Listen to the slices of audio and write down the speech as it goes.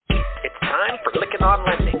time for Lykken on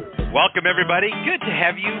Lending. Welcome, everybody. Good to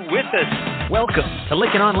have you with us. Welcome to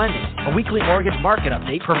Lykken on Lending, a weekly mortgage market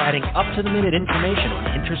update providing up-to-the-minute information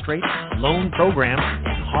on interest rates, loan programs,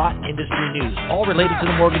 and hot industry news, all related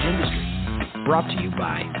to the mortgage industry. Brought to you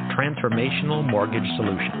by Transformational Mortgage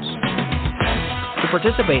Solutions. To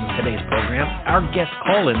participate in today's program, our guest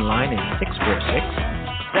call-in line is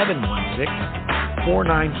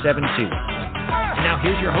 646-716-4972. And now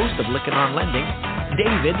here's your host of Lykken on Lending,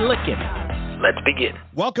 David Lykken. Let's begin.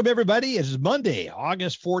 Welcome, everybody. It is Monday,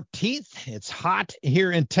 August 14th. It's hot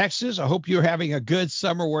here in Texas. I hope you're having a good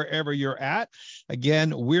summer wherever you're at.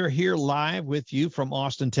 Again, we're here live with you from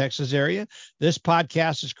Austin, Texas area. This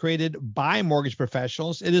podcast is created by mortgage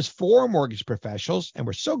professionals. It is for mortgage professionals, and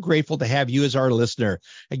we're so grateful to have you as our listener.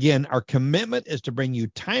 Again, our commitment is to bring you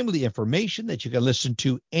timely information that you can listen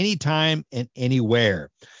to anytime and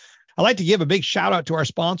anywhere. I'd like to give a big shout out to our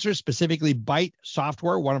sponsors, specifically Byte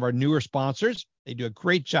Software, one of our newer sponsors. They do a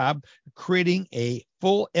great job creating a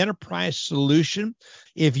full enterprise solution.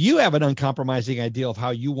 If you have an uncompromising idea of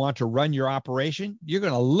how you want to run your operation, you're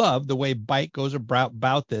going to love the way Byte goes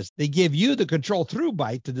about this. They give you the control through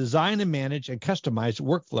Byte to design and manage and customize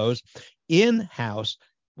workflows in-house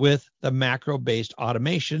with the macro-based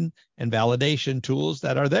automation and validation tools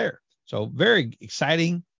that are there. So very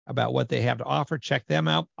exciting about what they have to offer. Check them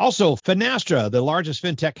out. Also, Finastra, the largest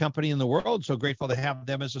fintech company in the world. So grateful to have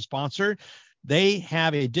them as a sponsor. They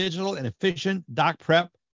have a digital and efficient doc prep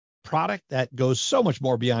product that goes so much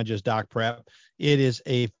more beyond just doc prep. It is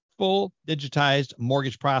a full digitized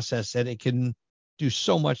mortgage process, and it can do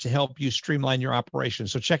so much to help you streamline your operation.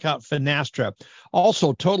 So check out Finastra.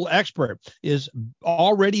 Also, Total Expert is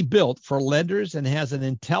already built for lenders and has an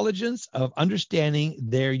intelligence of understanding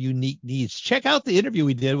their unique needs. Check out the interview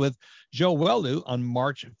we did with Joe Wellu on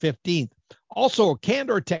March 15th. Also,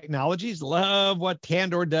 Candor Technologies. Love what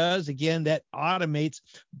Candor does. Again, that automates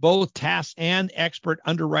both tasks and expert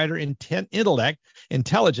underwriter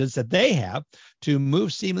intelligence that they have to move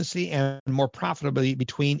seamlessly and more profitably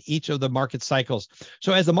between each of the market cycles.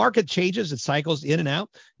 So as the market changes, it cycles in and out,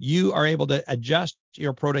 you are able to adjust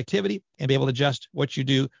your productivity and be able to adjust what you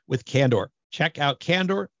do with Candor. Check out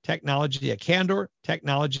Candor Technology at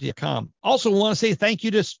candortechnology.com. Also want to say thank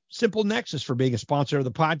you to Simple Nexus for being a sponsor of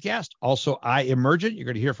the podcast. Also, iEmergent. You're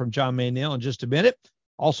going to hear from John Maynell in just a minute.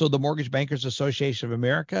 Also, the Mortgage Bankers Association of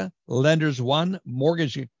America, Lenders One,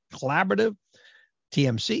 Mortgage Collaborative,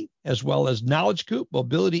 TMC, as well as Knowledge Coop,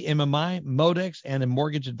 Mobility MMI, Modex, and the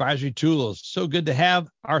Mortgage Advisory Tools. So good to have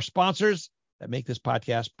our sponsors that make this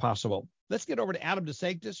podcast possible. Let's get over to Adam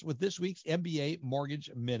DeSanctis with this week's MBA Mortgage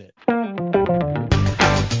Minute.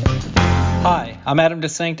 Hi, I'm Adam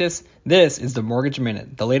DeSanctis. This is the Mortgage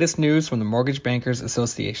Minute, the latest news from the Mortgage Bankers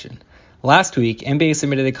Association. Last week, MBA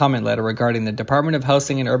submitted a comment letter regarding the Department of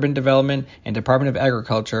Housing and Urban Development and Department of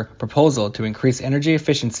Agriculture proposal to increase energy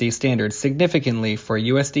efficiency standards significantly for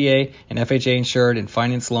USDA and FHA insured and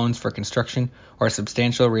financed loans for construction or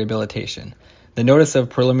substantial rehabilitation. The notice of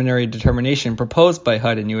preliminary determination proposed by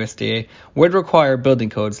HUD and USDA would require building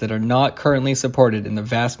codes that are not currently supported in the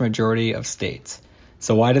vast majority of states.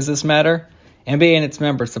 So why does this matter? MBA and its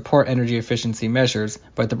members support energy efficiency measures,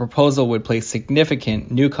 but the proposal would place significant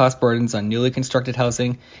new cost burdens on newly constructed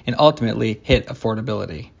housing and ultimately hit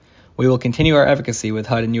affordability. We will continue our advocacy with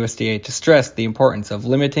HUD and USDA to stress the importance of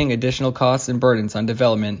limiting additional costs and burdens on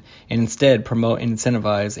development and instead promote and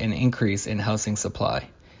incentivize an increase in housing supply.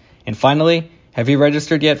 And finally, have you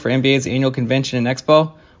registered yet for MBA's annual convention and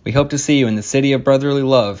expo? We hope to see you in the city of brotherly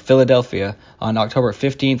love, Philadelphia, on October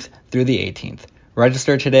 15th through the 18th.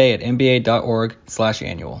 Register today at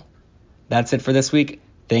mba.org/annual. That's it for this week.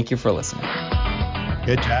 Thank you for listening.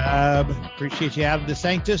 Good job. Appreciate you, Adam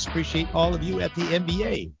DeSanctis. Appreciate all of you at the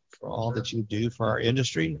MBA for all that you do for our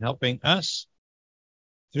industry, helping us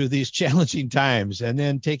through these challenging times, and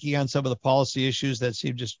then taking on some of the policy issues that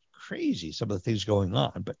seem just crazy, some of the things going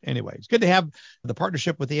on. But anyway, it's good to have the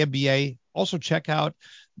partnership with the MBA. Also check out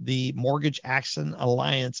the Mortgage Action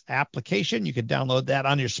Alliance application. You can download that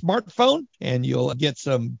on your smartphone and you'll get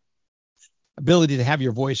some ability to have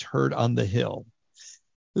your voice heard on the Hill.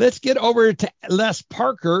 Let's get over to Les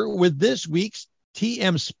Parker with this week's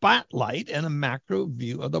TM Spotlight and a macro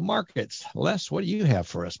view of the markets. Les, what do you have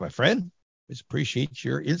for us, my friend? Appreciate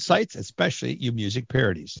your insights, especially your music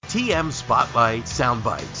parodies. TM Spotlight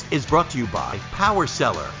Soundbites is brought to you by Power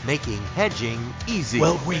Seller, making hedging easy.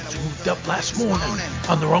 Well, rates moved up last morning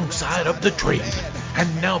on the wrong side of the trade.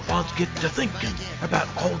 And now bonds get to thinking about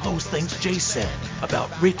all those things Jay said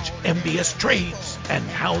about rich MBS trades and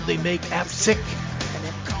how they make apps sick.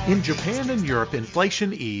 In Japan and Europe,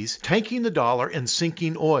 inflation eased, tanking the dollar and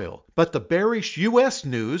sinking oil. But the bearish U.S.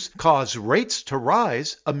 news caused rates to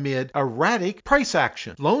rise amid erratic price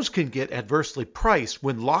action. Loans can get adversely priced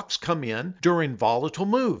when locks come in during volatile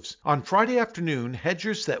moves. On Friday afternoon,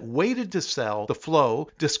 hedgers that waited to sell the flow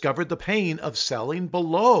discovered the pain of selling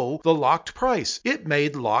below the locked price. It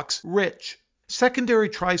made locks rich. Secondary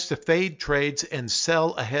tries to fade trades and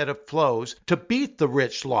sell ahead of flows to beat the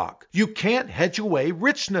rich lock. You can't hedge away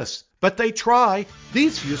richness, but they try.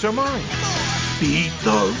 These views are mine. Beat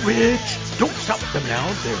the rich. Don't stop them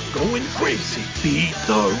now. They're going crazy. Beat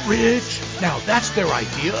the rich. Now that's their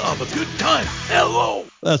idea of a good time. Hello.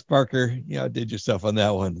 Les Parker, did yourself on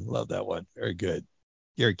that one. Love that one. Very good.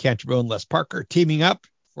 Gary Canterbury and Les Parker teaming up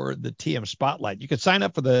for the TM Spotlight. You can sign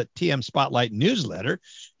up for the TM Spotlight newsletter,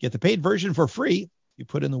 get the paid version for free. You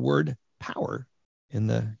put in the word power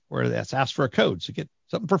where that's asked for a code. So get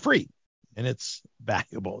something for free, and it's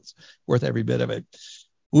valuable. It's worth every bit of it.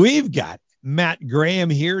 We've got Matt Graham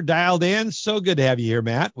here dialed in. So good to have you here,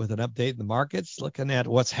 Matt, with an update in the markets, looking at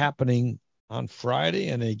what's happening on Friday.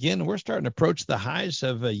 And again, we're starting to approach the highs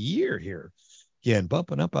of a year here. Again,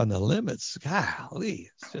 bumping up on the limits. Golly,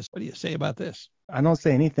 what do you say about this? I don't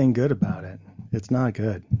say anything good about it. It's not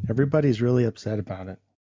good. Everybody's really upset about it.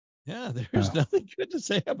 Yeah, there's nothing good to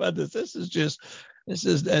say about this.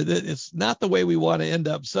 It's not the way we want to end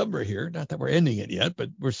up summer here. Not that we're ending it yet, but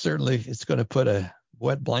it's going to put a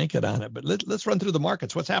wet blanket on it. But let's run through the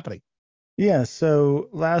markets. What's happening? Yeah, so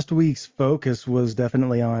last week's focus was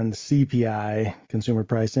definitely on CPI, Consumer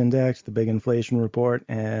Price Index, the big inflation report,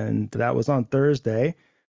 and that was on Thursday.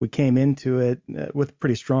 We came into it with a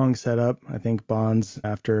pretty strong setup. I think bonds,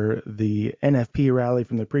 after the NFP rally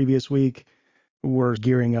from the previous week, were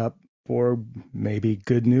gearing up for maybe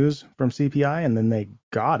good news from CPI, and then they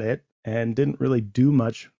got it and didn't really do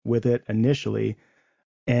much with it initially.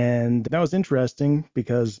 And that was interesting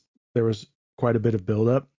because there was quite a bit of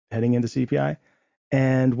buildup heading into CPI.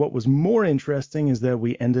 And what was more interesting is that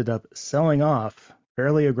we ended up selling off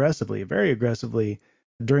very aggressively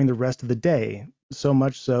during the rest of the day. So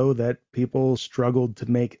much so that people struggled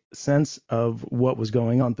to make sense of what was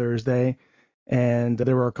going on Thursday. And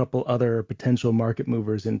there were a couple other potential market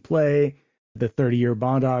movers in play. The 30-year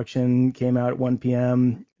bond auction came out at 1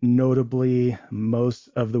 p.m. Notably, most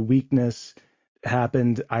of the weakness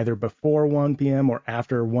happened either before 1 p.m. or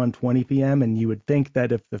after 1:20 p.m. And you would think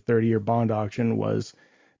that if the 30-year bond auction was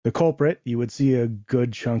the culprit, you would see a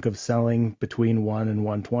good chunk of selling between 1 and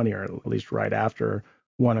 1:20, or at least right after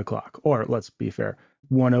 1 o'clock. Or let's be fair,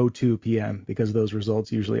 1:02 p.m., because those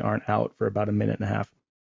results usually aren't out for about a minute and a half.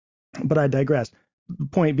 But I digress. The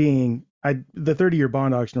point being, the 30-year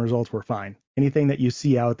bond auction results were fine. Anything that you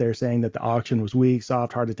see out there saying that the auction was weak,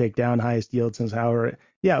 soft, hard to take down, highest yield since however,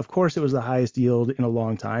 yeah, of course it was the highest yield in a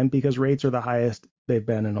long time because rates are the highest they've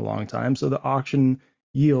been in a long time. So the auction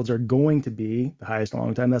yields are going to be the highest in a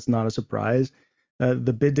long time. That's not a surprise.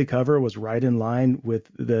 The bid to cover was right in line with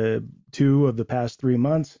the 2 of the past 3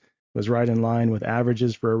 months, was right in line with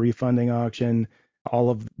averages for a refunding auction.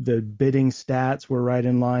 All of the bidding stats were right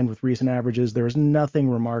in line with recent averages. There was nothing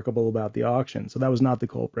remarkable about the auction, so that was not the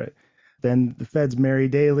culprit. Then the Fed's Mary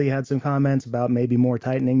Daly had some comments about maybe more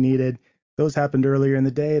tightening needed. Those happened earlier in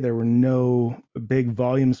the day. There were no big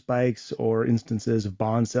volume spikes or instances of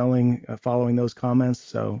bond selling following those comments,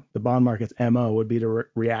 so the bond market's MO would be to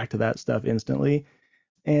react to that stuff instantly.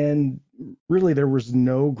 And really, there was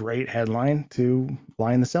no great headline to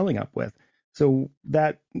line the selling up with. So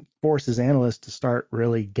that forces analysts to start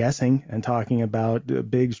really guessing and talking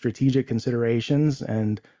about big strategic considerations.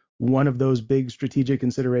 And one of those big strategic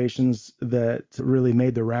considerations that really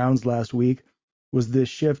made the rounds last week was this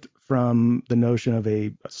shift from the notion of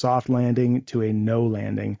a soft landing to a no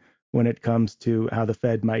landing when it comes to how the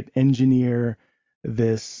Fed might engineer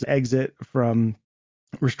this exit from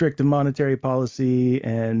restrictive monetary policy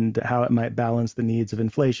and how it might balance the needs of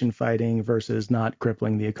inflation fighting versus not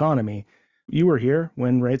crippling the economy. You were here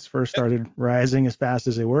when rates first started rising as fast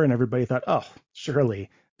as they were, and everybody thought, oh, surely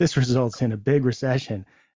this results in a big recession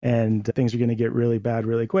and things are going to get really bad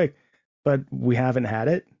really quick. But we haven't had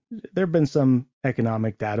it. There have been some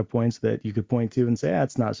economic data points that you could point to and say,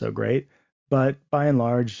 it's not so great. But by and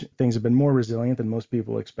large, things have been more resilient than most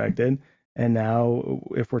people expected. And now,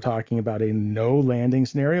 if we're talking about a no landing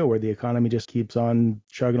scenario where the economy just keeps on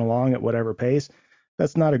chugging along at whatever pace,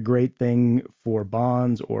 that's not a great thing for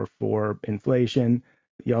bonds or for inflation.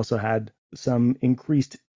 You also had some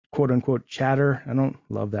increased quote unquote chatter. I don't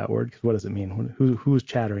love that word because what does it mean? Who's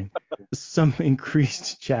chattering? Some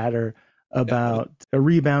increased chatter about a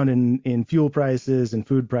rebound in fuel prices and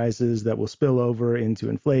food prices that will spill over into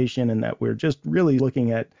inflation, and that we're just really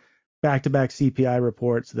looking at back-to-back CPI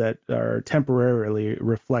reports that are temporarily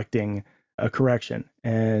reflecting a correction,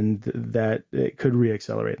 and that it could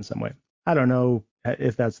reaccelerate in some way. I don't know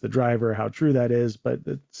if that's the driver, how true that is, but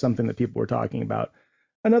it's something that people were talking about.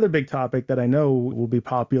 Another big topic that I know will be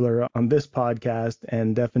popular on this podcast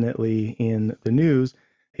and definitely in the news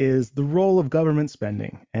is the role of government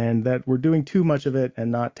spending, and that we're doing too much of it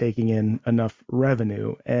and not taking in enough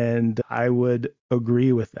revenue. And I would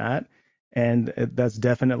agree with that. And that's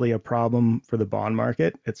definitely a problem for the bond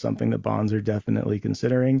market. It's something that bonds are definitely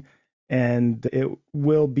considering. And it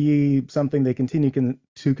will be something they continue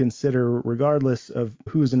to consider regardless of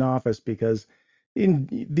who's in office, because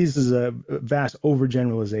this is a vast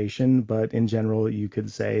overgeneralization, but in general, you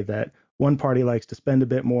could say that one party likes to spend a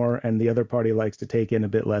bit more and the other party likes to take in a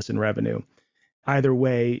bit less in revenue. Either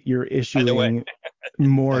way, you're issuing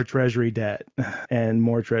more treasury debt, and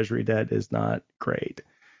more treasury debt is not great.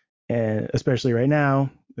 And especially right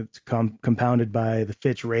now, it's compounded by the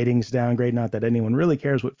Fitch ratings downgrade. Not that anyone really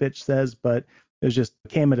cares what Fitch says, but it just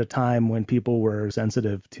came at a time when people were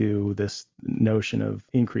sensitive to this notion of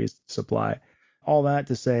increased supply. All that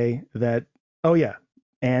to say that, oh yeah,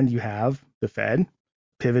 and you have the Fed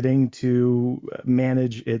pivoting to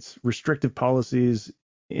manage its restrictive policies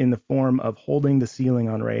in the form of holding the ceiling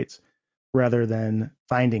on rates rather than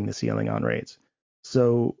finding the ceiling on rates.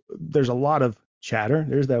 So there's a lot of chatter,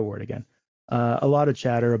 there's that word again, a lot of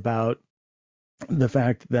chatter about the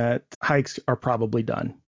fact that hikes are probably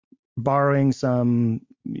done. Borrowing some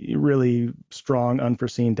really strong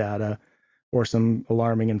unforeseen data or some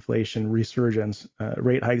alarming inflation resurgence,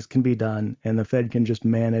 rate hikes can be done, and the Fed can just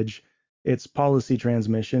manage its policy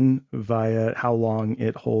transmission via how long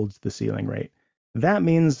it holds the ceiling rate. That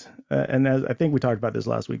means, and as I think we talked about this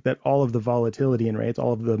last week, that all of the volatility in rates,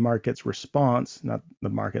 all of the market's response, not the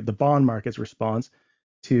market, the bond market's response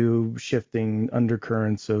to shifting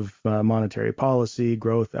undercurrents of monetary policy,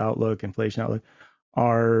 growth outlook, inflation outlook,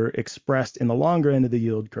 are expressed in the longer end of the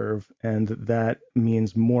yield curve, and that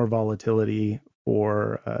means more volatility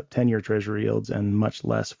for 10-year treasury yields and much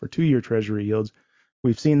less for 2-year treasury yields.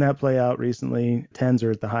 We've seen that play out recently. 10s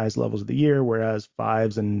are at the highest levels of the year, whereas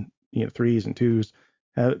 5s and 3s and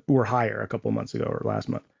 2s were higher a couple months ago or last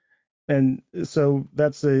month. And so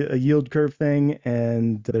that's a yield curve thing,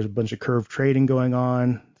 and there's a bunch of curve trading going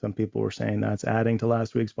on. Some people were saying that's adding to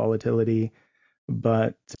last week's volatility.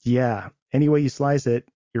 But yeah, any way you slice it,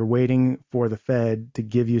 you're waiting for the Fed to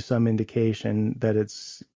give you some indication that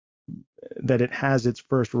it has its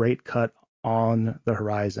first rate cut on the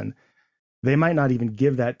horizon. They might not even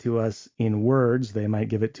give that to us in words. They might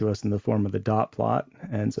give it to us in the form of the dot plot.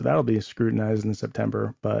 And so that'll be scrutinized in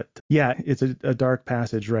September. But yeah, it's a dark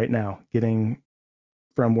passage right now, getting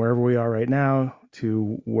from wherever we are right now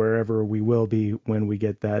to wherever we will be when we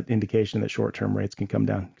get that indication that short-term rates can come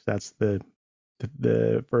down. That's the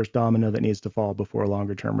first domino that needs to fall before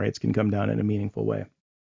longer-term rates can come down in a meaningful way.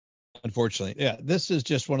 Unfortunately, yeah, this is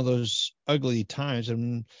just one of those ugly times,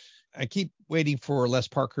 and I keep waiting for Les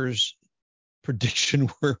Parker's prediction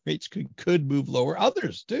where rates could move lower.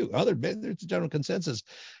 Others do. There's a general consensus.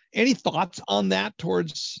 Any thoughts on that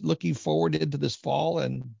towards looking forward into this fall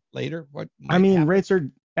and later? What I mean, happen? Rates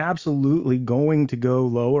are absolutely going to go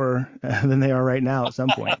lower than they are right now at some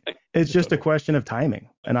point. It's just a question of timing.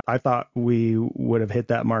 And I thought we would have hit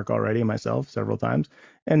that mark already myself several times.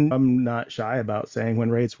 And I'm not shy about saying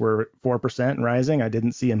when rates were 4% and rising, I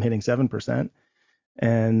didn't see them hitting 7%.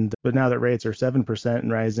 But now that rates are 7%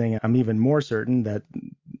 and rising, I'm even more certain that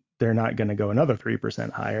they're not going to go another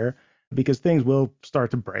 3% higher, because things will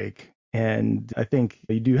start to break. And I think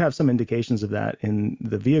you do have some indications of that in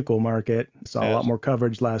the vehicle market. Saw a lot more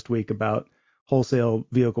coverage last week about wholesale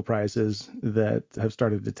vehicle prices that have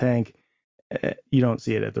started to tank. You don't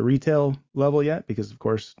see it at the retail level yet, because of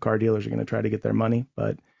course car dealers are going to try to get their money,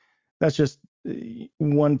 but that's just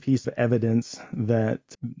one piece of evidence that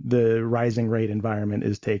the rising rate environment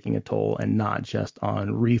is taking a toll, and not just on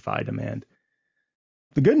refi demand.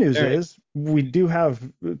 The good news is we do have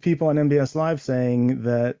people on MBS Live saying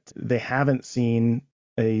that they haven't seen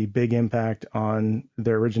a big impact on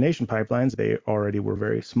their origination pipelines. They already were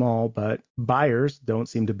very small, but buyers don't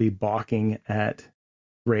seem to be balking at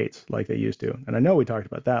rates like they used to. And I know we talked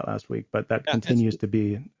about that last week, but that continues to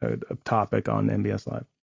be a topic on MBS Live.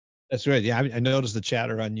 That's right. Yeah, I noticed the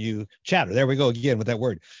chatter on you. Chatter. There we go again with that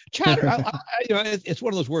word. Chatter. It's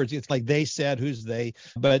one of those words. It's like they said, who's they?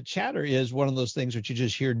 But chatter is one of those things that you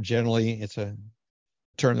just hear generally. It's a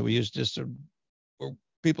term that we use where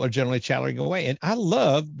people are generally chattering away. And I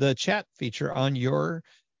love the chat feature on your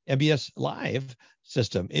MBS Live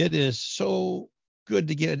system. It is so good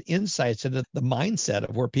to get insights into the mindset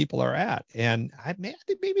of where people are at. And I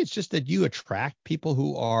think maybe it's just that you attract people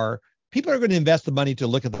people are going to invest the money to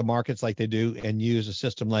look at the markets like they do and use a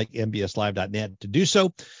system like mbslive.net to do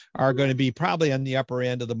so, are going to be probably on the upper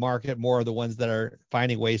end of the market, more of the ones that are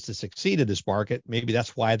finding ways to succeed in this market. Maybe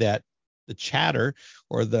that's why the chatter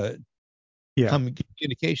or the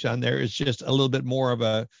communication on there is just a little bit more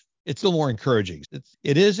of it's a little more encouraging.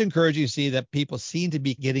 It is encouraging to see that people seem to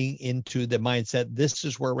be getting into the mindset. This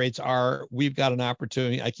is where rates are. We've got an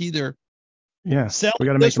opportunity. Like either sell. We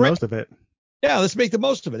got to make the most of it. Yeah, let's make the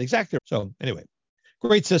most of it. Exactly. So anyway,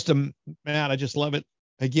 great system, Matt. I just love it.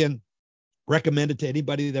 Again, recommend it to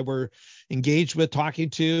anybody that we're engaged with,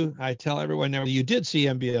 talking to. I tell everyone now, you did see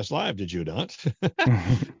MBS Live, did you not?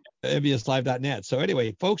 mbslive.net. So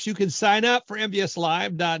anyway, folks, you can sign up for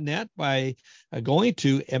mbslive.net by going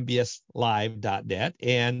to mbslive.net,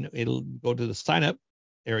 and it'll go to the sign up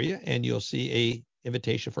area, and you'll see a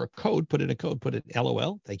invitation for a code. Put in a code, put in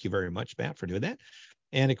LOL. Thank you very much, Matt, for doing that.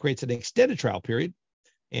 And it creates an extended trial period.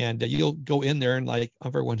 And you'll go in there, and like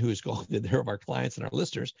everyone who is going in there of our clients and our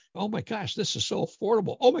listeners, oh my gosh, this is so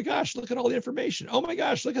affordable. Oh my gosh, look at all the information. Oh my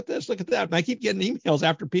gosh, look at this, look at that. And I keep getting emails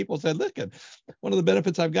after people said, look, one of the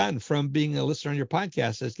benefits I've gotten from being a listener on your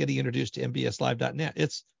podcast is getting introduced to mbslive.net.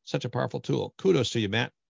 It's such a powerful tool. Kudos to you,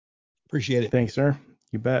 Matt. Appreciate it. Thanks, sir.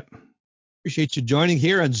 You bet. Appreciate you joining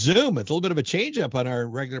here on Zoom. It's a little bit of a change up on our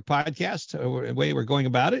regular podcast, the way we're going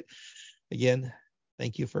about it. Again,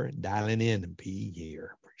 thank you for dialing in and being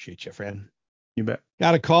here. Appreciate you, friend. You bet.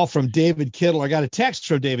 Got a call from David Kittle. I got a text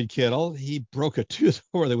from David Kittle. He broke a tooth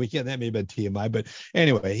over the weekend. That may have been TMI, but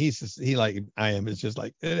anyway, he like I am. It's just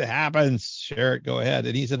like, it happens. Share it. Go ahead.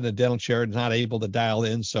 And he's in the dental chair and not able to dial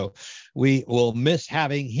in. So we will miss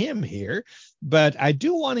having him here. But I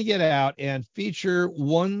do want to get out and feature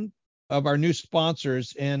one of our new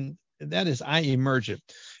sponsors, and that is iEmergent.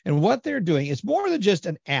 And what they're doing is more than just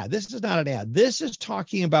an ad. This is not an ad. This is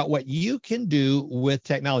talking about what you can do with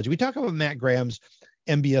technology. We talk about Matt Graham's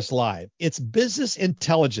MBS Live. It's business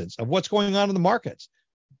intelligence of what's going on in the markets.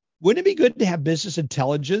 Wouldn't it be good to have business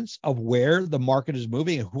intelligence of where the market is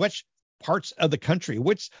moving and which parts of the country,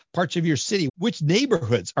 which parts of your city, which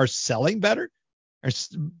neighborhoods are selling better,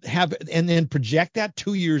 and then project that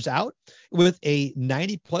 2 years out with a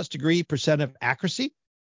 90+% of accuracy?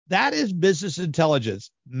 That is business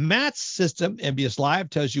intelligence. Matt's system, MBS Live,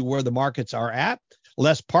 tells you where the markets are at.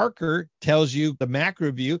 Les Parker tells you the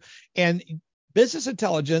macro view. And business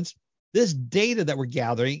intelligence, this data that we're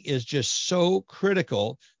gathering is just so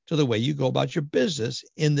critical to the way you go about your business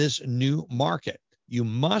in this new market. You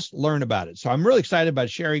must learn about it. So I'm really excited about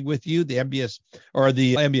sharing with you the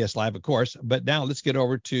MBS Live, of course. But now let's get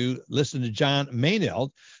over to listen to John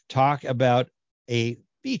Mayneld talk about a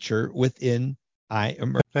feature within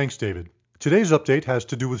iEmergent. Thanks, David. Today's update has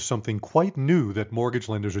to do with something quite new that mortgage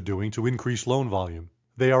lenders are doing to increase loan volume.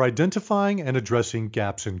 They are identifying and addressing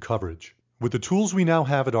gaps in coverage. With the tools we now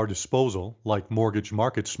have at our disposal, like Mortgage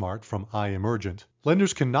Market Smart from iEmergent,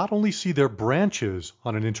 lenders can not only see their branches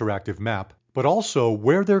on an interactive map, but also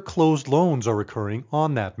where their closed loans are occurring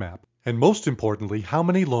on that map. And most importantly, how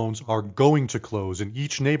many loans are going to close in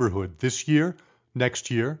each neighborhood this year,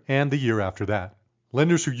 next year, and the year after that.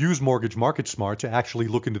 Lenders who use Mortgage Market Smart to actually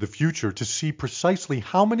look into the future to see precisely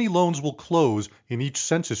how many loans will close in each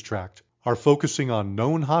census tract are focusing on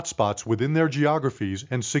known hotspots within their geographies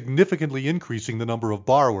and significantly increasing the number of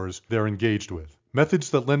borrowers they're engaged with.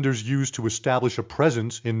 Methods that lenders use to establish a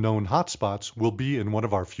presence in known hotspots will be in one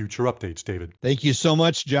of our future updates, David. Thank you so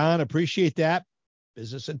much, John. Appreciate that.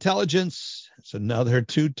 Business intelligence. It's another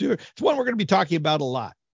it's one we're going to be talking about a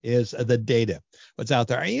lot. Is the data, what's out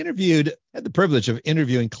there. I had the privilege of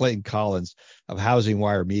interviewing Clayton Collins of Housing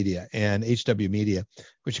Wire Media and HW Media,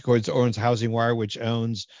 which of course owns Housing Wire, which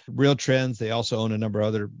owns Real Trends. They also own a number of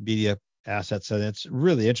other media assets, and it's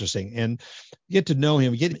really interesting. And get to know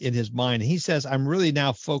him, get in his mind. He says, I'm really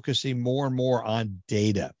now focusing more and more on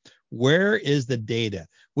data. Where is the data?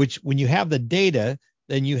 Which when you have the data,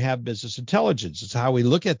 then you have business intelligence. It's how we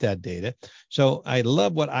look at that data. So I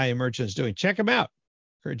love what iEmergent is doing. Check them out.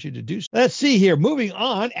 Encourage you to do so. Let's see here. Moving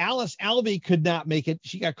on, Alice Alvey could not make it.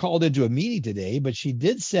 She got called into a meeting today, but she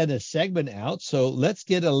did send a segment out. So let's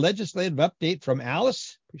get a legislative update from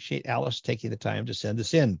Alice. Appreciate Alice taking the time to send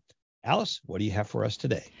this in. Alice, what do you have for us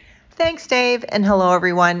today? Thanks, Dave, and hello,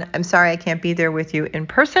 everyone. I'm sorry I can't be there with you in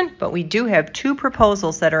person, but we do have two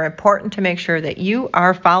proposals that are important to make sure that you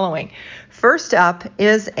are following. First up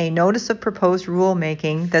is a notice of proposed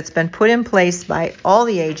rulemaking that's been put in place by all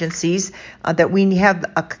the agencies that we have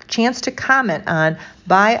a chance to comment on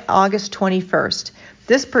by August 21st.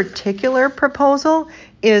 This particular proposal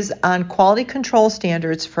is on quality control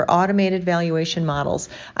standards for automated valuation models.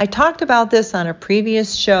 I talked about this on a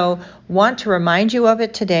previous show. Want to remind you of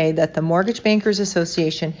it today that the Mortgage Bankers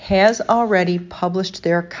Association has already published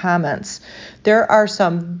their comments. There are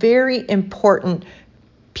some very important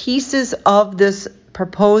pieces of this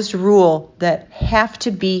proposed rule that have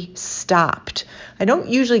to be stopped. I don't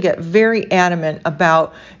usually get very adamant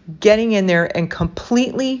about getting in there and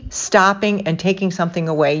completely stopping and taking something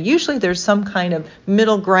away. Usually there's some kind of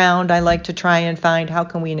middle ground I like to try and find. How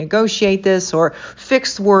can we negotiate this or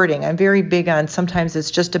fix wording? I'm very big on sometimes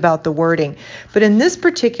it's just about the wording. But in this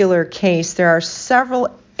particular case, there are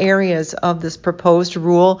several areas of this proposed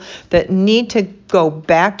rule that need to go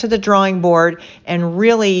back to the drawing board and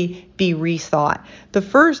really be rethought.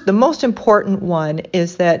 The most important one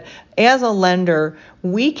is that as a lender,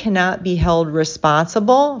 we cannot be held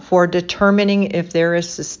responsible for determining if there is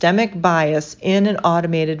systemic bias in an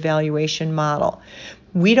automated valuation model.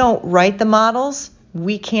 We don't write the models.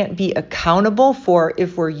 We can't be accountable for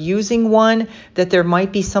if we're using one, that there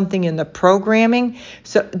might be something in the programming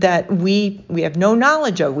so that we have no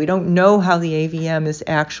knowledge of. We don't know how the AVM is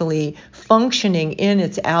actually functioning in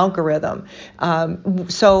its algorithm.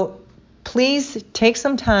 So please take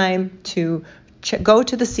some time to go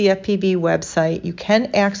to the CFPB website. You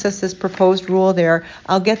can access this proposed rule there.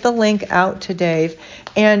 I'll get the link out to Dave.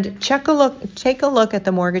 And take a look at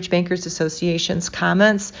the Mortgage Bankers Association's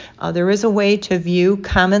comments. There is a way to view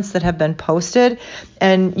comments that have been posted,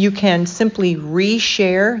 and you can simply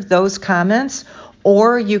reshare those comments,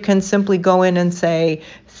 or you can simply go in and say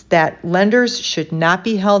that lenders should not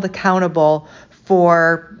be held accountable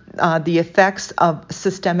for the effects of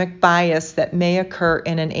systemic bias that may occur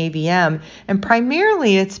in an AVM. And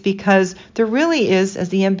primarily it's because there really is, as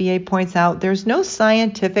the MBA points out, there's no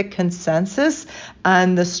scientific consensus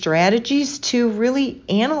on the strategies to really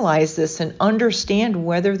analyze this and understand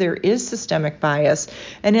whether there is systemic bias.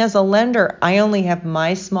 And as a lender, I only have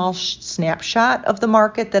my small snapshot of the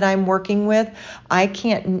market that I'm working with. I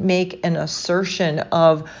can't make an assertion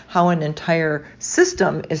of how an entire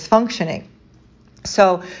system is functioning.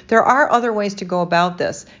 So there are other ways to go about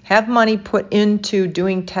this. Have money put into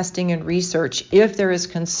doing testing and research if there is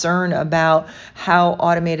concern about how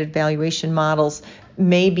automated valuation models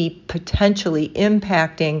may be potentially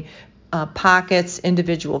impacting pockets,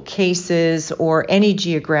 individual cases, or any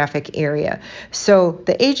geographic area. So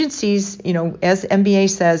the agencies, as MBA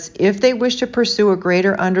says, if they wish to pursue a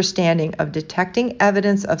greater understanding of detecting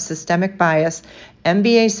evidence of systemic bias,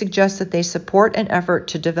 MBA suggests that they support an effort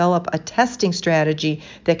to develop a testing strategy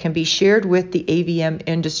that can be shared with the AVM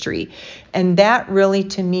industry. And that really,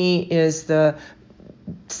 to me, is the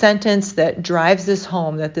sentence that drives this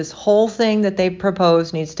home, that this whole thing that they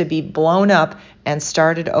propose needs to be blown up and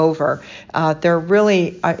started over. There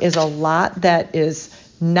really is a lot that is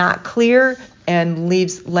not clear and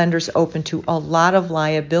leaves lenders open to a lot of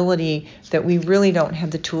liability that we really don't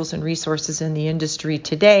have the tools and resources in the industry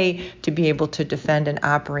today to be able to defend and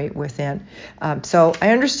operate within. So I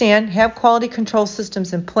understand, have quality control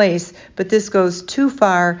systems in place, but this goes too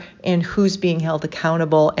far in who's being held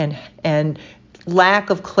accountable and lack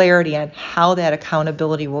of clarity on how that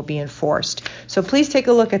accountability will be enforced. So please take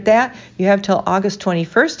a look at that. You have till August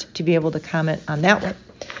 21st to be able to comment on that one.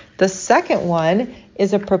 The second one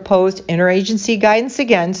is a proposed interagency guidance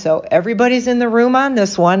again. So everybody's in the room on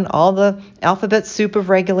this one, all the alphabet soup of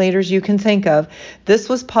regulators you can think of. This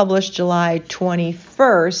was published July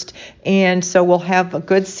 21st, and so we'll have a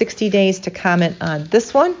good 60 days to comment on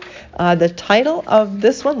this one. The title of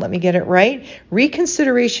this one, let me get it right,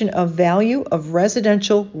 Reconsideration of Value of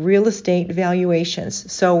Residential Real Estate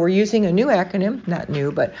Valuations. So we're using a new acronym, not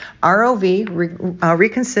new, but ROV,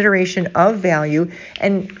 Reconsideration of Value.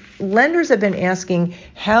 And lenders have been asking,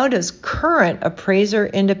 how does current appraiser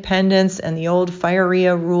independence and the old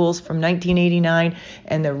FIREA rules from 1989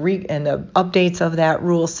 and the updates of that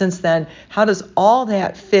rule since then, how does all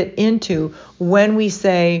that fit into when we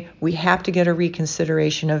say we have to get a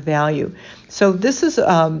reconsideration of value? So this is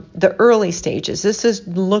the early stages. This is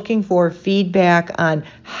looking for feedback on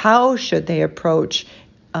how should they approach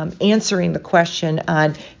answering the question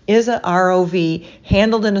on, is a ROV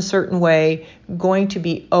handled in a certain way going to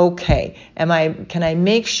be okay? Can I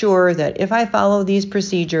make sure that if I follow these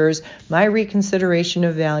procedures, my reconsideration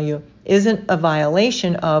of value isn't a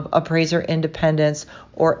violation of appraiser independence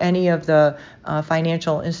or any of the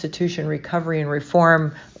financial institution recovery and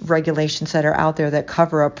reform regulations that are out there that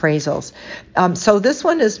cover appraisals. So this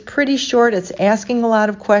one is pretty short. It's asking a lot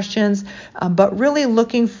of questions, but really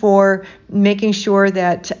looking for making sure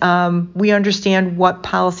that we understand what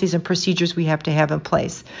policies and procedures we have to have in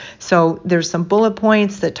place. So there's some bullet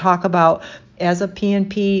points that talk about, as a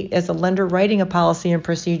PNP, as a lender writing a policy and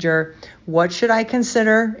procedure, what should I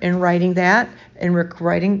consider in writing that, in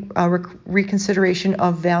writing reconsideration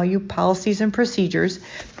of value policies and procedures,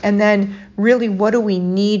 and then really what do we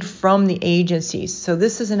need from the agencies. So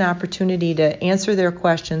this is an opportunity to answer their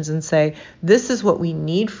questions and say, this is what we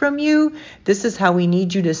need from you, this is how we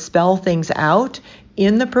need you to spell things out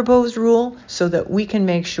in the proposed rule so that we can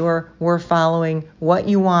make sure we're following what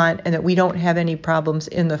you want and that we don't have any problems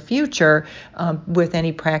in the future with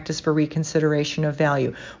any practice for reconsideration of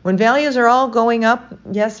value. When values are all going up,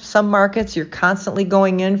 yes, some markets you're constantly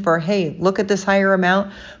going in for, hey, look at this higher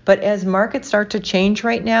amount. But as markets start to change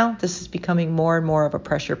right now, this is becoming more and more of a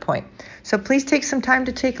pressure point. So please take some time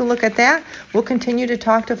to take a look at that. We'll continue to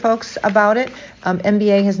talk to folks about it.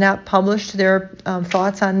 MBA has not published their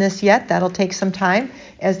thoughts on this yet. That'll take some time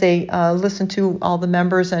as they listen to all the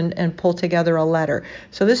members and pull together a letter.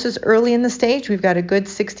 So this is early in the stage. We've got a good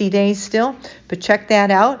 60 days still, but check that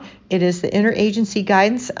out. It is the Interagency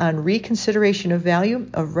Guidance on Reconsideration of Value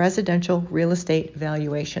of Residential Real Estate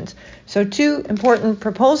Valuations. So 2 important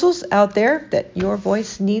proposals out there that your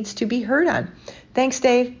voice needs to be heard on. Thanks,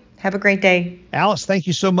 Dave. Have a great day. Alice, thank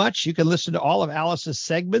you so much. You can listen to all of Alice's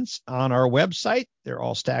segments on our website. They're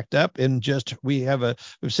all stacked up, and we've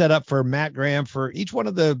set up for Matt Graham for each one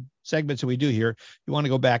of the segments that we do here. If you want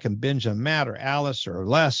to go back and binge on Matt or Alice or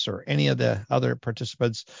Les or any of the other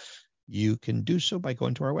participants, you can do so by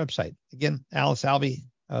going to our website. Again, Alice Alvey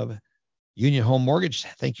of Union Home Mortgage,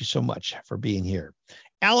 thank you so much for being here.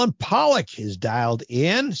 Alan Pollack is dialed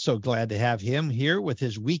in. So glad to have him here with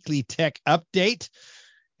his weekly tech update.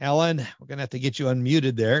 Alan, we're going to have to get you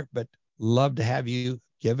unmuted there, but love to have you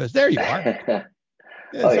give us. There you are.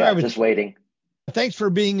 Just waiting. Thanks for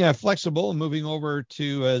being flexible and moving over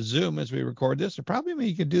to Zoom as we record this. Or probably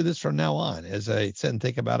you could do this from now on. As I said and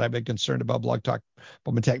think about, I've been concerned about Blog Talk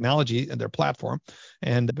Bowman Technology and their platform,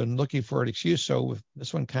 and I've been looking for an excuse. So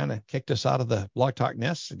this one kind of kicked us out of the Blog Talk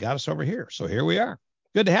nest and got us over here. So here we are.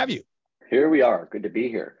 Good to have you. Here we are. Good to be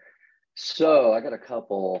here. So I got a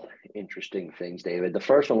couple interesting things, David. The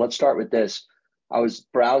first one, let's start with this. I was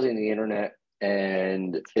browsing the internet,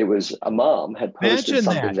 and it was a mom had posted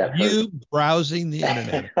something that you browsing the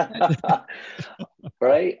internet.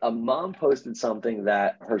 Right? A mom posted something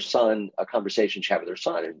that her son, a conversation she had with her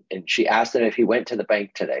son, and she asked him if he went to the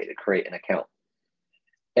bank today to create an account.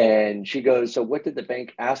 And she goes, so what did the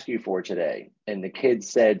bank ask you for today? And the kid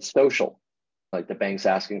said social, like the bank's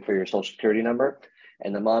asking for your social security number.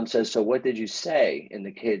 And the mom says, so what did you say? And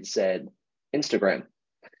the kid said, Instagram.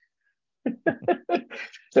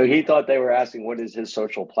 So he thought they were asking what is his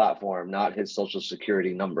social platform, not his social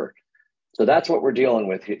security number. So that's what we're dealing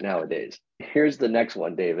with nowadays. Here's the next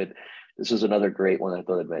one, David. This is another great one I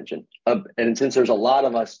thought I'd mention. And since there's a lot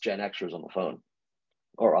of us Gen Xers on the phone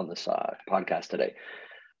or on this podcast today,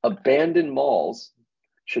 abandoned malls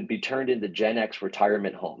should be turned into Gen X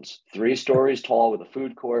retirement homes. 3 stories tall with a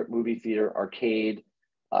food court, movie theater, arcade,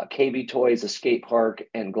 KB Toys, a skate park,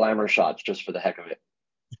 and glamour shots just for the heck of it.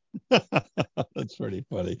 That's pretty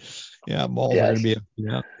funny. Yeah, malls are going to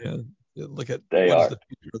be, look at the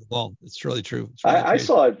future of the mall. It's really true. It's really I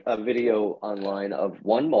saw a video online of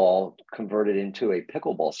one mall converted into a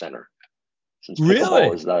pickleball center. Since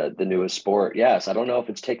pickleball is the newest sport. Yes, I don't know if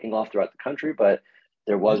it's taking off throughout the country, but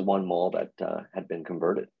there was one mall that had been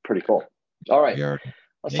converted. Pretty cool. All right,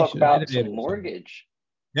 let's talk about some mortgage.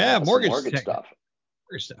 Mortgage stuff.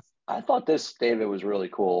 I thought this, David, was really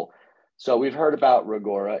cool. So we've heard about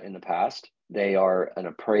Regora in the past. They are an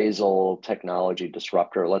appraisal technology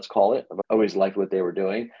disruptor, let's call it. I've always liked what they were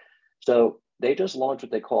doing. So they just launched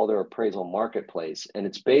what they call their appraisal marketplace. And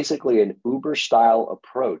it's basically an Uber-style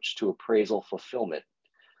approach to appraisal fulfillment.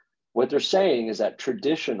 What they're saying is that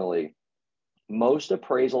traditionally, most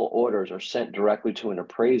appraisal orders are sent directly to an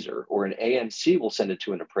appraiser, or an AMC will send it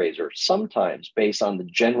to an appraiser, sometimes based on the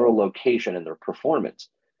general location and their performance.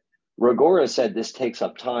 Regora said this takes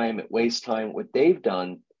up time, it wastes time. What they've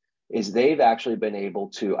done is they've actually been able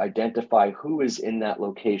to identify who is in that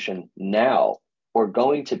location now or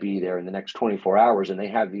going to be there in the next 24 hours, and they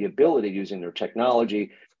have the ability, using their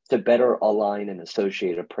technology, to better align and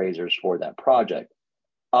associate appraisers for that project.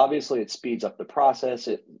 Obviously, it speeds up the process.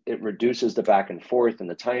 It reduces the back and forth and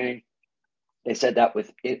the timing. They said that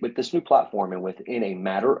with this new platform and within a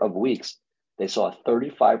matter of weeks, they saw a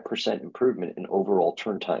 35% improvement in overall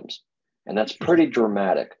turn times. And that's pretty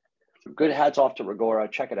dramatic. Good hats off to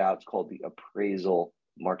Rigora. Check it out. It's called the Appraisal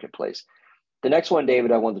Marketplace. The next one,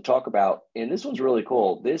 David, I wanted to talk about, and this one's really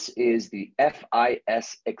cool. This is the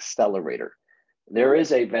FIS Accelerator. There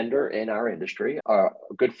is a vendor in our industry, a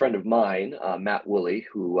good friend of mine, Matt Woolley,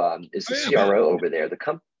 who is the CRO over there.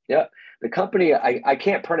 The company, I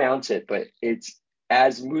can't pronounce it, but it's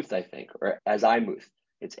Azimuth, I think, or Azimuth.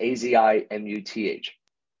 It's Azimuth.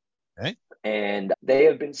 Okay. And they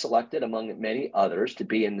have been selected among many others to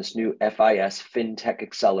be in this new FIS FinTech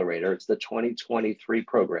Accelerator. It's the 2023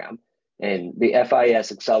 program. And the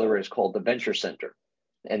FIS Accelerator is called the Venture Center.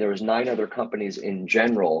 And there was 9 other companies in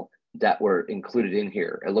general that were included in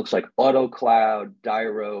here. It looks like AutoCloud,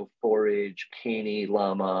 Dyro, Forage, Caney,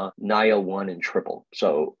 Llama, Naya One, and Triple.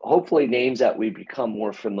 So hopefully names that we become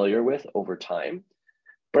more familiar with over time.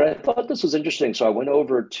 But I thought this was interesting. So I went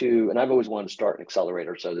over to, and I've always wanted to start an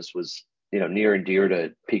accelerator. So this was, near and dear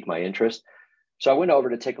to pique my interest. So I went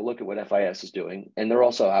over to take a look at what FIS is doing. And they're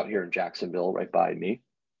also out here in Jacksonville, right by me.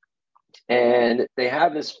 And they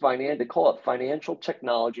have this they call it financial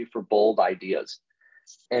technology for bold ideas.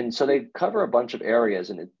 And so they cover a bunch of areas,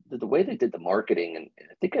 and the way they did the marketing, and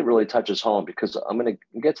I think it really touches home because I'm going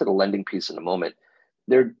to get to the lending piece in a moment.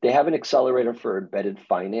 They have an accelerator for embedded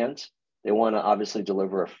finance. They want to obviously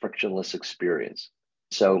deliver a frictionless experience.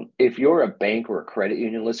 So if you're a bank or a credit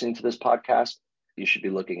union listening to this podcast, you should be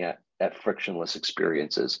looking at frictionless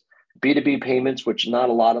experiences. B2B payments, which not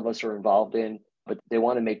a lot of us are involved in, but they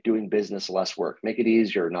want to make doing business less work, make it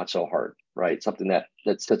easier, not so hard, right? Something that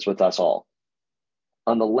sits with us all.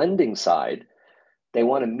 On the lending side, they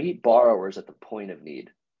want to meet borrowers at the point of need,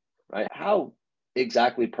 right? How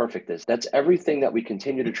exactly perfect is that's everything that we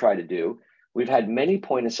continue to try to do. We've had many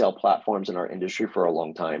point of sale platforms in our industry for a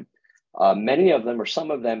long time. Many of them, or some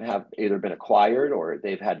of them, have either been acquired or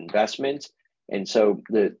they've had investments. And so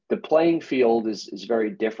the playing field is very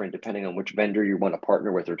different depending on which vendor you want to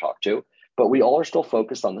partner with or talk to. But we all are still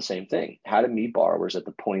focused on the same thing: how to meet borrowers at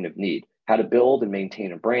the point of need, how to build and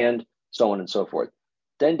maintain a brand, so on and so forth.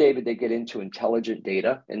 Then, David, they get into intelligent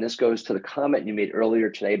data. And this goes to the comment you made earlier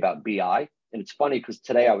today about BI. And it's funny because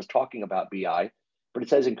today I was talking about BI, but it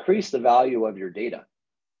says increase the value of your data.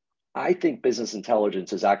 I think business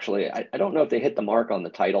intelligence is actually, I don't know if they hit the mark on the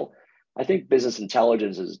title. I think business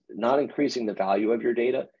intelligence is not increasing the value of your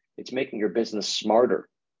data. It's making your business smarter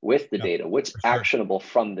with the data. What's actionable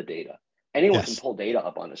from the data? Anyone can pull data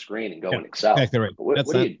up on a screen and go in Excel. Exactly right. But what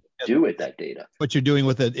do you do with that data? What you're doing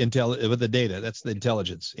with the data, that's the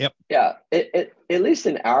intelligence. Yep. Yeah, at least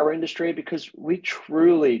in our industry, because we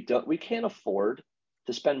truly we can't afford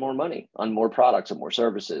to spend more money on more products and more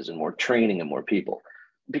services and more training and more people.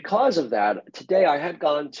 Because of that, today I had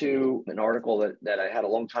gone to an article that I had a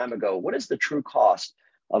long time ago. What is the true cost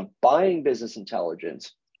of buying business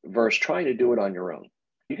intelligence versus trying to do it on your own?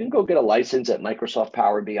 You can go get a license at Microsoft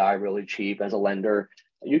Power BI really cheap as a lender.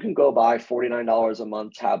 You can go buy $49 a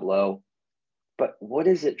month Tableau. But what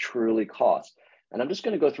does it truly cost? And I'm just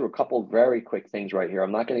going to go through a couple very quick things right here.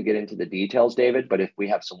 I'm not going to get into the details, David, but if we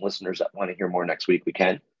have some listeners that want to hear more next week, we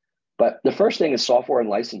can. But the first thing is software and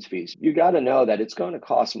license fees. You got to know that it's going to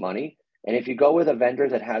cost money. And if you go with a vendor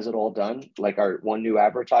that has it all done, like our one new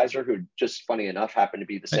advertiser, who just funny enough happened to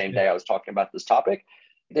be the same day I was talking about this topic,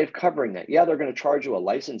 they're covering that. Yeah, they're going to charge you a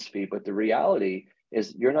license fee, but the reality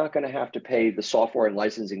is you're not going to have to pay the software and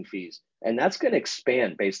licensing fees. And that's going to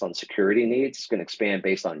expand based on security needs. It's going to expand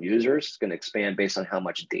based on users. It's going to expand based on how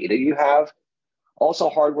much data you have. Also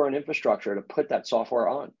hardware and infrastructure to put that software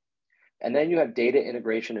on. And then you have data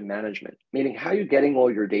integration and management, meaning how you're getting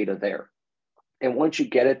all your data there. And once you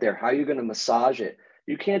get it there, how are you going to massage it?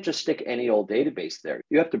 You can't just stick any old database there.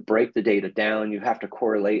 You have to break the data down. You have to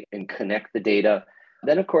correlate and connect the data.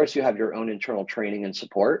 Then, of course, you have your own internal training and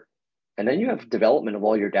support. And then you have development of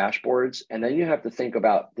all your dashboards. And then you have to think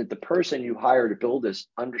about, did the person you hire to build this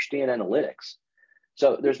understand analytics?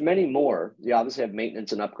 So there's many more. You obviously have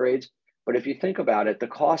maintenance and upgrades. But if you think about it, the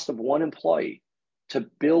cost of one employee to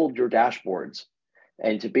build your dashboards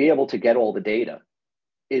and to be able to get all the data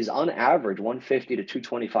is on average $150 to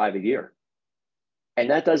 $225 a year. And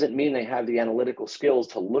that doesn't mean they have the analytical skills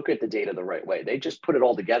to look at the data the right way. They just put it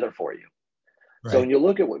all together for you. Right. So when you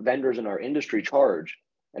look at what vendors in our industry charge,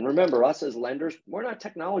 and remember, us as lenders, we're not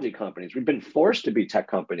technology companies. We've been forced to be tech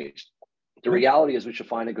companies. The reality is we should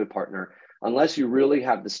find a good partner. Unless you really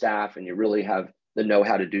have the staff and you really have the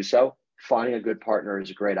know-how to do so, finding a good partner is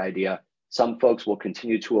a great idea. Some folks will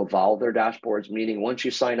continue to evolve their dashboards, meaning once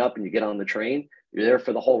you sign up and you get on the train, you're there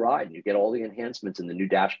for the whole ride and you get all the enhancements in the new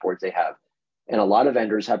dashboards they have. And a lot of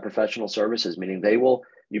vendors have professional services, meaning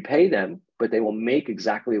you pay them, but they will make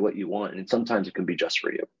exactly what you want. And sometimes it can be just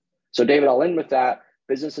for you. So David, I'll end with that.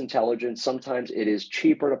 Business intelligence, sometimes it is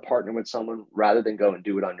cheaper to partner with someone rather than go and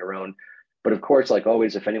do it on your own. But of course, like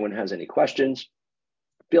always, if anyone has any questions,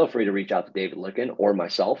 feel free to reach out to David Lykken or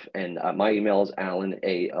myself. And my email is Allen,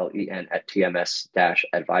 ALEN,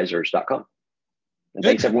 @tms-advisors.com. And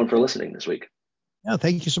thanks everyone for listening this week. Yeah,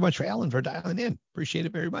 thank you so much for Alan for dialing in. Appreciate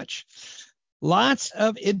it very much. Lots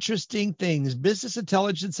of interesting things, business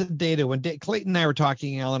intelligence and data. When Clayton and I were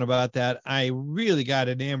talking, Alan, about that, I really got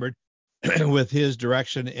enamored with his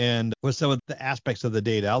direction and with some of the aspects of the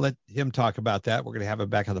data. I'll let him talk about that. We're going to have him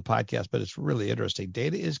back on the podcast, but it's really interesting.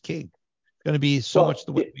 Data is king. It's going to be so much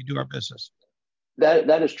the way we do our business.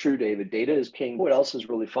 That is true, David. Data is king. What else is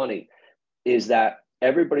really funny is that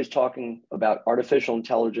everybody's talking about artificial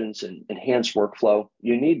intelligence and enhanced workflow.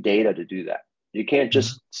 You need data to do that. You can't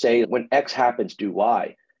just say when X happens, do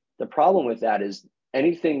Y. The problem with that is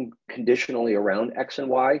anything conditionally around X and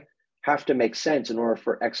Y have to make sense in order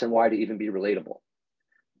for X and Y to even be relatable.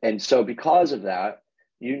 And so because of that,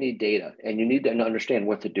 you need data and you need to understand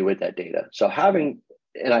what to do with that data. So having,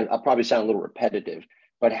 and I'll probably sound a little repetitive,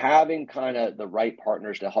 but having kind of the right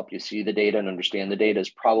partners to help you see the data and understand the data is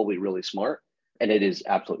probably really smart. And it is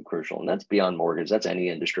absolutely crucial. And that's beyond mortgage. That's any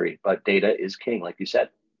industry. But data is king, like you said.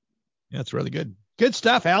 That's really good. Good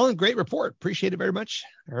stuff, Alan. Great report. Appreciate it very much.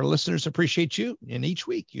 Our listeners appreciate you. And each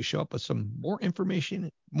week you show up with some more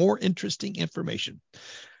information, more interesting information.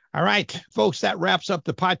 All right, folks, that wraps up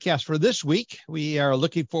the podcast for this week. We are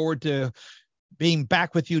looking forward to being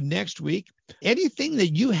back with you next week. Anything that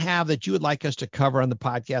you have that you would like us to cover on the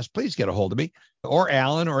podcast, please get a hold of me or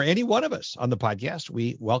Alan or any one of us on the podcast.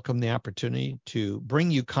 We welcome the opportunity to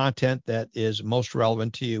bring you content that is most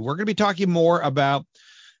relevant to you. We're going to be talking more about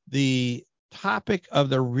the topic of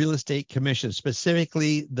the real estate commission,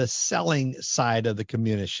 specifically the selling side of the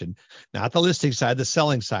commission, not the listing side, the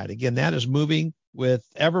selling side. Again, that is moving with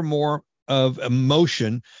ever more of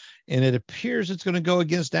emotion, and it appears it's going to go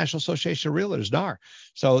against National Association of Realtors, NAR.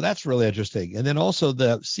 So that's really interesting. And then also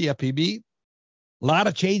the CFPB, a lot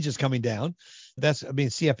of changes coming down.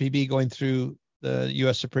 CFPB going through the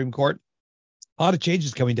U.S. Supreme Court. A lot of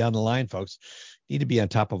changes coming down the line, folks. Need to be on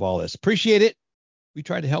top of all this. Appreciate it. We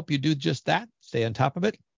try to help you do just that. Stay on top of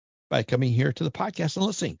it by coming here to the podcast and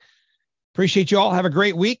listening. Appreciate you all. Have a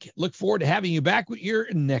great week. Look forward to having you back here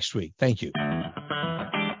next week. Thank you.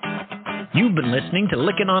 You've been listening to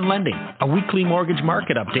Lykken on Lending, a weekly mortgage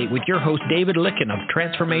market update with your host, David Lykken of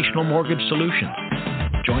Transformational Mortgage Solutions.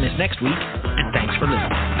 Join us next week, and thanks for listening.